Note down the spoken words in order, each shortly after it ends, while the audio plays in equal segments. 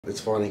It's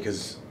funny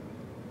because,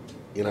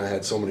 I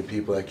had so many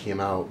people that came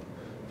out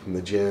from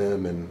the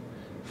gym and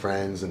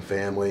friends and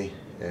family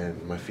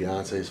and my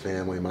fiance's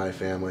family, my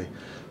family.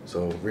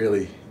 So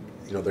really,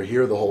 they're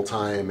here the whole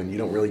time and you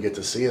don't really get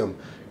to see them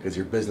because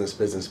you're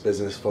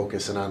business,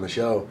 focusing on the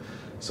show.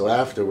 So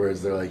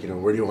afterwards, they're like,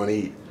 where do you want to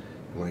eat?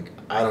 I'm like,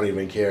 I don't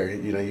even care.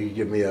 You can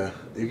give me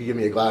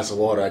a glass of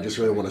water. I just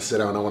really want to sit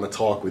down. I want to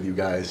talk with you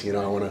guys.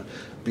 I want to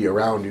be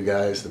around you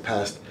guys. The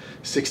past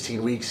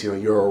 16 weeks,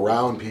 you're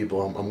around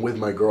people. I'm with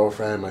my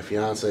girlfriend, my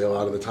fiance a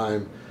lot of the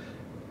time.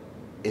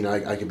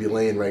 I could be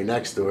laying right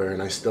next to her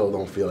and I still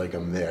don't feel like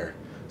I'm there.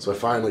 So I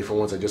finally, for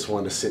once, I just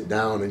wanted to sit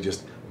down and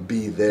just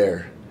be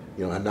there,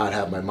 and not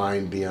have my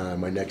mind be on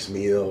my next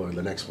meal or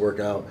the next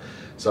workout.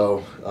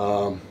 So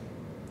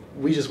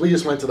we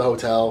just went to the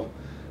hotel.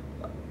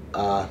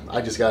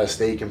 I just got a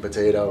steak and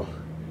potato,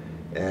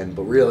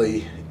 but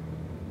really,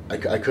 I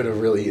could have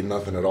really eaten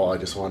nothing at all. I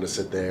just wanted to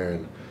sit there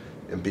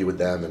and be with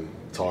them and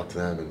talk to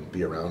them and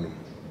be around them.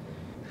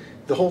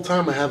 The whole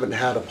time I haven't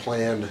had a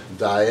planned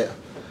diet,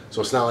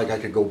 so it's not like I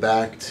could go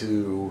back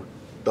to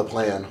the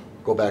plan,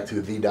 go back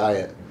to the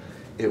diet.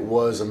 It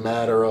was a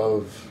matter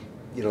of,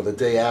 the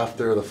day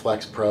after the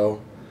Flex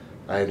Pro,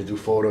 I had to do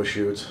photo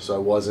shoots, so I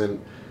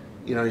wasn't,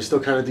 you're still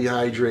kind of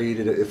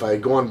dehydrated. If I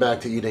had gone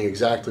back to eating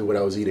exactly what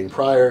I was eating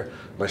prior,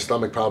 my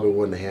stomach probably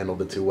wouldn't have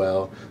handled it too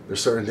well.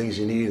 There's certain things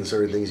you need and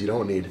certain things you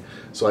don't need.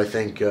 So I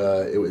think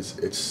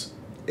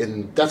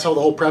and that's how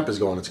the whole prep is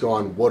going. It's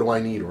going, what do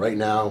I need right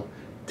now,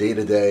 day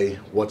to day,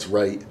 what's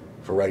right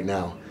for right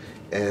now.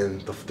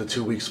 And the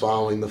 2 weeks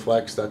following the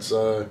Flex, that's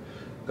the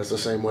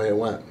same way it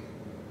went.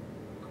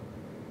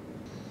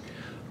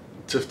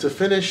 To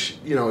finish,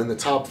 in the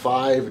top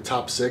 5,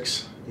 top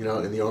 6, in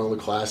the Arnold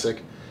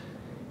Classic,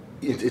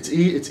 it's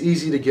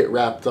easy to get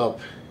wrapped up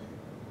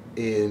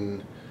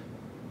in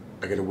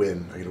I gotta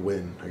win.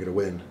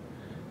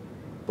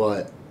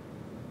 But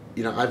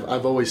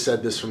I've always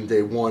said this from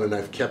day one, and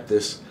I've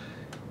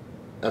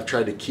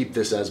tried to keep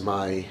this as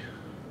my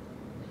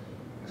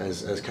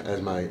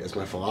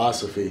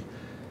philosophy.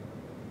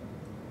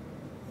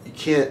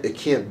 It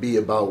can't be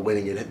about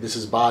winning. This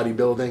is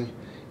bodybuilding,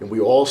 and we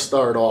all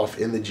start off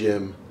in the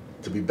gym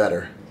to be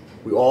better.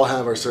 We all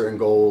have our certain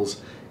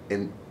goals,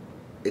 and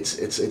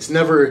it's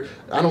never.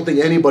 I don't think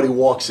anybody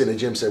walks in a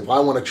gym and says, "Well,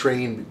 I want to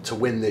train to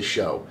win this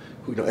show."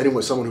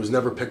 Someone who's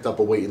never picked up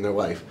a weight in their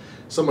life.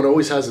 Someone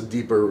always has a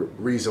deeper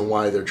reason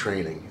why they're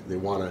training. They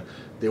want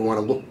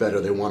to look better.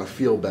 They want to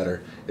feel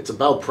better. It's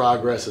about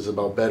progress. It's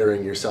about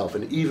bettering yourself.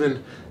 And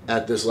even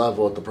at this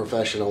level, at the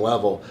professional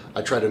level,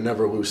 I try to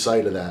never lose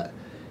sight of that.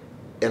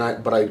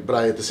 But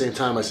I at the same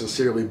time, I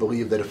sincerely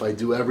believe that if I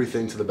do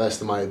everything to the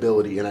best of my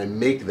ability and I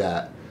make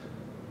that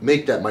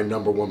my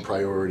number one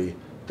priority,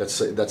 that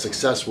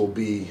success will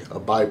be a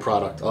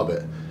byproduct of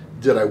it.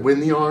 Did I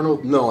win the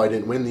Arnold? No, I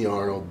didn't win the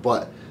Arnold,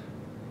 but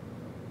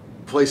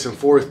placing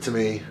fourth to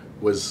me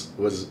was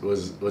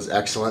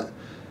excellent.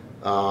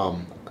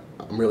 I'm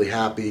really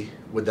happy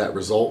with that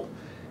result,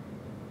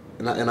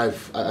 and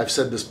I've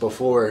said this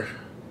before.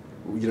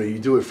 You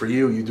do it for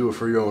you. You do it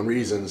for your own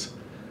reasons.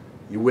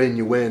 You win.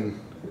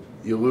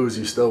 You lose.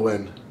 You still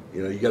win.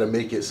 You got to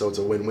make it so it's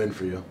a win-win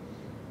for you.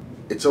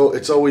 It's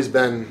always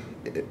been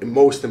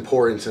most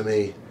important to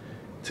me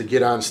to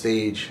get on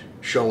stage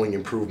showing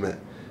improvement.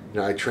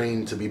 I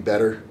trained to be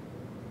better.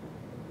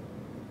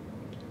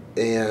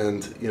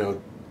 And,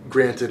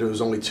 granted, it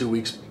was only 2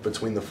 weeks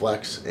between the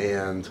Flex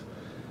and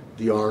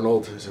the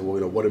Arnold. I said,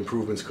 well, what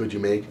improvements could you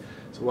make?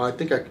 So, well, I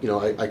think I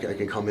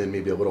can come in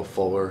maybe a little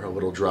fuller, a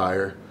little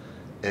drier.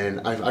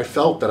 And I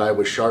felt that I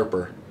was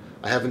sharper.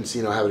 I haven't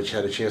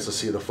had a chance to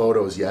see the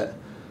photos yet,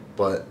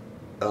 but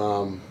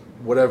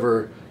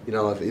whatever,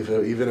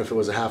 even if it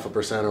was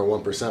 0.5% or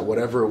 1%,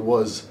 whatever it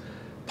was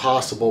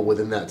possible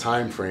within that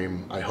time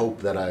frame, I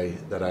hope that I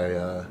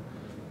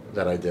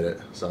did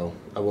it. So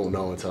I won't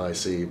know until I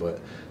see,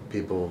 but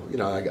people,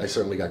 I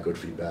certainly got good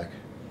feedback.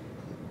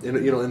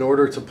 In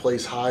order to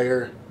place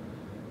higher,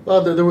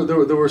 well,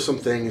 there were some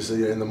things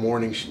in the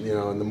morning.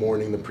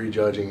 The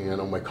prejudging. I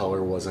know my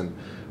color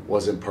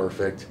wasn't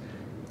perfect,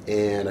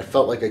 and I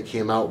felt like I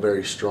came out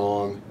very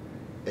strong,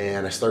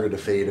 and I started to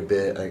fade a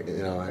bit.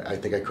 I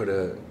think I could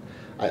have.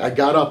 I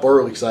got up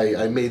early because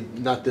I made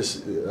not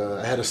this.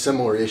 I had a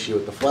similar issue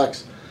with the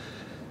Flex.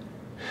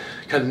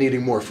 Kind of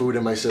needing more food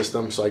in my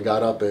system, so I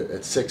got up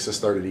at 6 and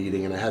started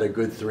eating, and I had a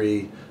good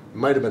 3,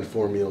 might have been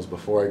 4 meals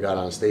before I got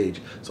on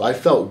stage. So I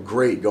felt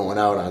great going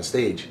out on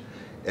stage,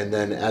 and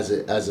then as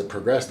it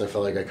progressed, I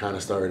felt like I kind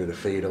of started to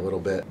fade a little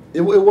bit.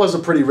 It was a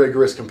pretty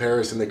rigorous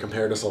comparison. They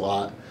compared us a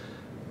lot,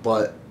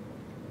 but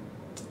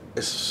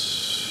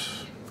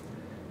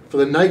for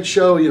the night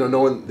show,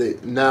 knowing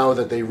now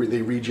that they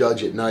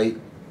rejudge at night.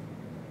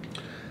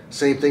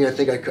 Same thing, I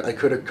think I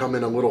could have come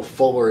in a little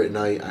fuller at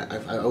night.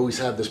 I always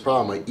have this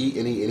problem. I eat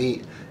and eat and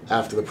eat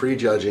after the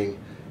prejudging,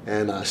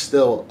 and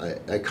still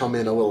I come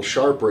in a little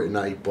sharper at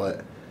night,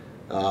 but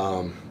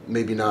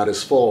maybe not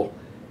as full.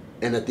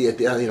 And at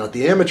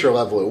the amateur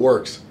level, it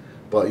works.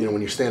 But when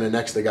you're standing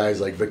next to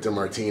guys like Victor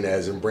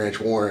Martinez and Branch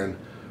Warren,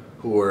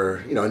 who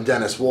are, you know, and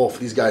Dennis Wolf.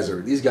 These guys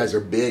are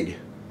big.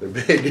 They're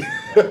big,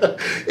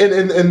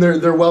 and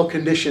they're well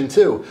conditioned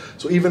too.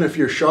 So even if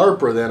you're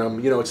sharper than them,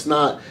 you know, it's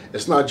not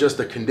just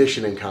a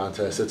conditioning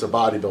contest. It's a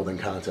bodybuilding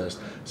contest.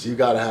 So you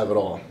got to have it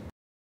all.